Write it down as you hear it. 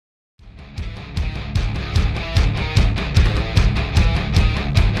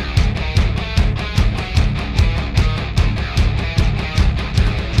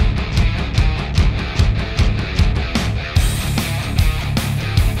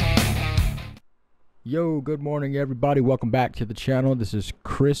Yo, good morning everybody. Welcome back to the channel. This is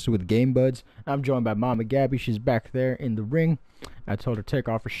Chris with Game Buds. I'm joined by Mama Gabby. She's back there in the ring. I told her to take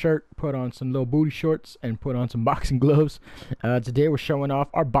off her shirt, put on some little booty shorts, and put on some boxing gloves. Today we're showing off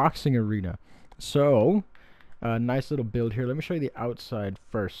our boxing arena. So, nice little build here. Let me show you the outside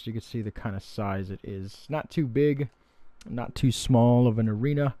first. You can see the kind of size it is. Not too big, not too small of an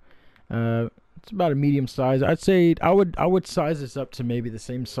arena. It's about a medium size. I'd say I would size this up to maybe the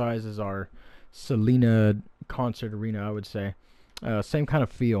same size as our Selena concert arena. I would say same kind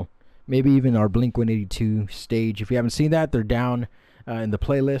of feel, maybe even our Blink-182 stage. If you haven't seen that, they're down in the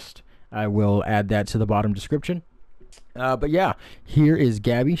playlist. I will add that to the bottom description. But yeah, here is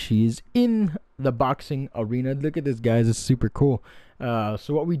Gabby. She's in the boxing arena. Look at this, guys. It's super cool. So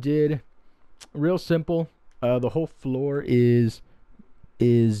what we did, real simple. The whole floor is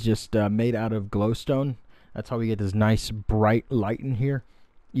just made out of glowstone. That's how we get this nice bright light in here.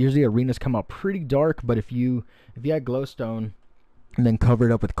 Usually arenas come out pretty dark, but if you add glowstone and then cover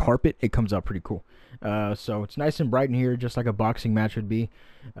it up with carpet, it comes out pretty cool. So it's nice and bright in here, just like a boxing match would be.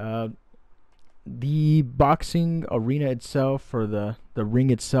 The boxing arena itself, or the ring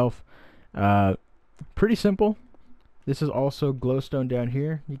itself, pretty simple. This is also glowstone down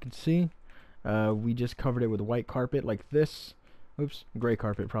here. You can see we just covered it with white carpet like this. Oops, gray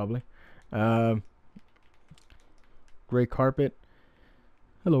carpet probably. Gray carpet.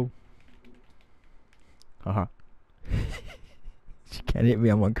 Hello. She can't hit me.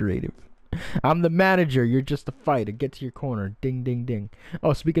 I'm uncreative. I'm the manager. You're just the fighter. Get to your corner. Ding, ding, ding.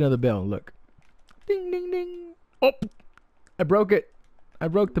 Oh, speaking of the bell, look. Ding, ding, ding. Oh, I broke it. I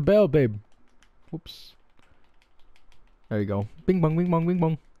broke the bell, babe. Whoops. There you go. Bing, bong, bing, bong, bing,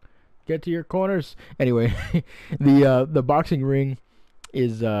 bong. Get to your corners. Anyway, the boxing ring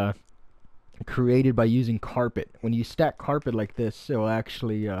is created by using carpet. When you stack carpet like this, it will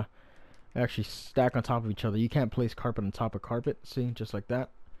actually stack on top of each other. You can't place carpet on top of carpet. See, just like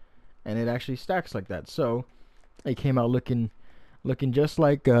that, and it actually stacks like that. So it came out looking just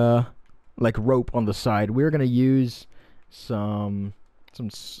like rope on the side. We're gonna use some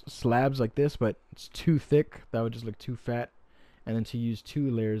slabs like this, but it's too thick. That would just look too fat. And then to use two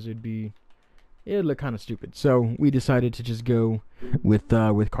layers, it'd look kind of stupid. So we decided to just go with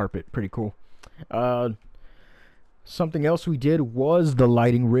carpet. Pretty cool. Something else we did was the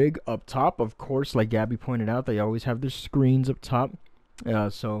lighting rig up top. Of course, like Gabby pointed out, they always have their screens up top.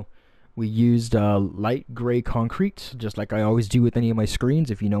 So we used light gray concrete, just like I always do with any of my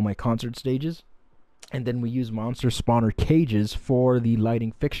screens, if you know my concert stages. And then we use monster spawner cages for the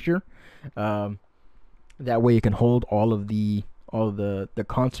lighting fixture. That way it can hold all the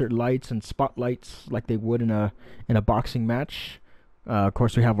concert lights and spotlights like they would in a boxing match. Of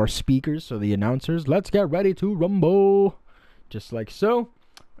course, we have our speakers, so the announcers. Let's get ready to rumble, just like so.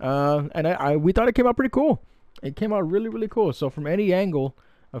 And we thought it came out pretty cool. It came out really, really cool. So from any angle,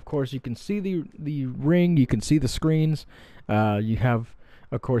 of course, you can see the ring. You can see the screens. You have,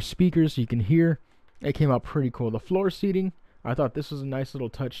 of course, speakers. So you can hear. It came out pretty cool. The floor seating, I thought this was a nice little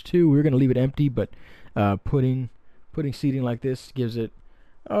touch too. We were gonna leave it empty, but putting seating like this gives it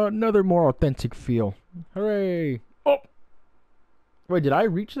another more authentic feel. Hooray! Oh, wait, did I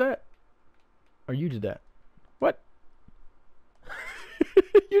reach that? Or you did that? What?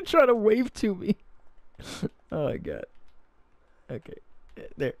 You trying to wave to me? Oh my god. Okay,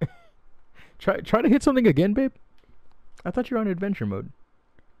 there. Try to hit something again, babe. I thought you were on adventure mode.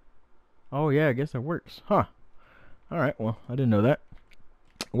 Oh yeah, I guess that works, huh? All right, well, I didn't know that.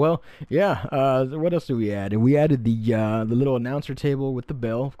 Well, yeah, what else did we add? We added the little announcer table with the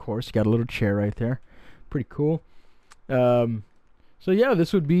bell, of course. You got a little chair right there. Pretty cool. So yeah,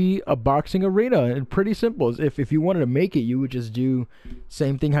 this would be a boxing arena, and pretty simple. If you wanted to make it, you would just do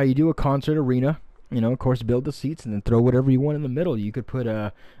same thing how you do a concert arena. You know, of course, build the seats and then throw whatever you want in the middle. You could put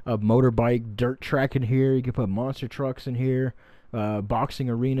a motorbike dirt track in here. You could put monster trucks in here. Boxing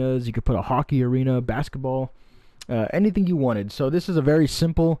arenas. You could put a hockey arena, basketball. Anything you wanted. So this is a very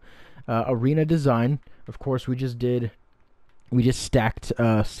simple arena design. Of course, we just stacked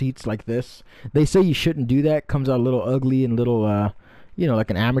seats like this. They say you shouldn't do that. Comes out a little ugly and a little you know,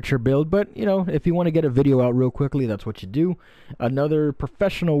 like an amateur build, but you know, if you want to get a video out real quickly, that's what you do. Another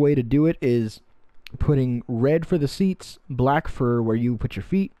professional way to do it is putting red for the seats, black for where you put your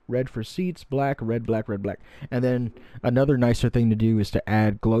feet, red for seats, black, red, black, red, black. And then another nicer thing to do is to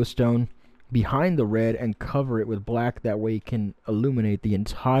add glowstone behind the red and cover it with black. That way it can illuminate the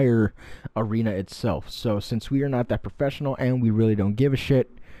entire arena itself. So since we are not that professional and we really don't give a shit,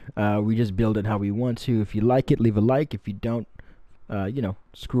 we just build it how we want to. If you like it, leave a like. If you don't, you know,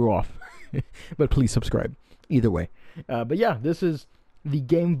 screw off. But please subscribe either way. But yeah, this is the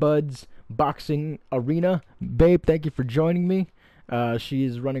Game Buds Boxing Arena. Babe, thank you for joining me. She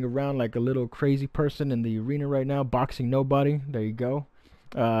is running around like a little crazy person in the arena right now, boxing nobody. There you go.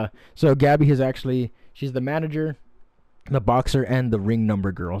 So Gabby is actually, she's the manager, the boxer, and the ring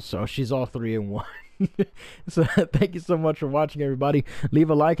number girl. So she's all three in one. So thank you so much for watching, everybody. Leave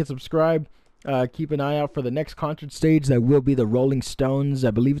a like and subscribe. Keep an eye out for the next concert stage. That will be the Rolling Stones.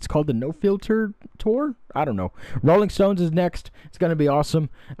 I believe it's called the No Filter Tour. I don't know. Rolling Stones is next. It's going to be awesome.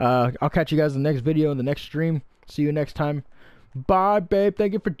 I'll catch you guys in the next video, in the next stream. See you next time. Bye, babe.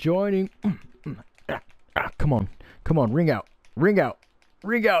 Thank you for joining. Come on. Come on. Ring out. Ring out.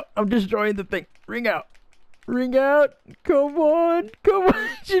 Ring out. I'm destroying the thing. Ring out. Ring out. Come on. Come on.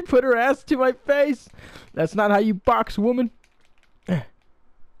 She put her ass to my face. That's not how you box, woman.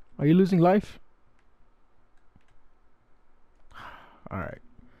 Are you losing life? Alright.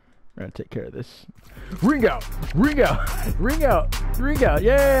 We're gonna take care of this. Ring out! Ring out! Ring out! Ring out!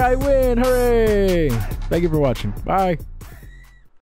 Yay! I win! Hooray! Thank you for watching. Bye!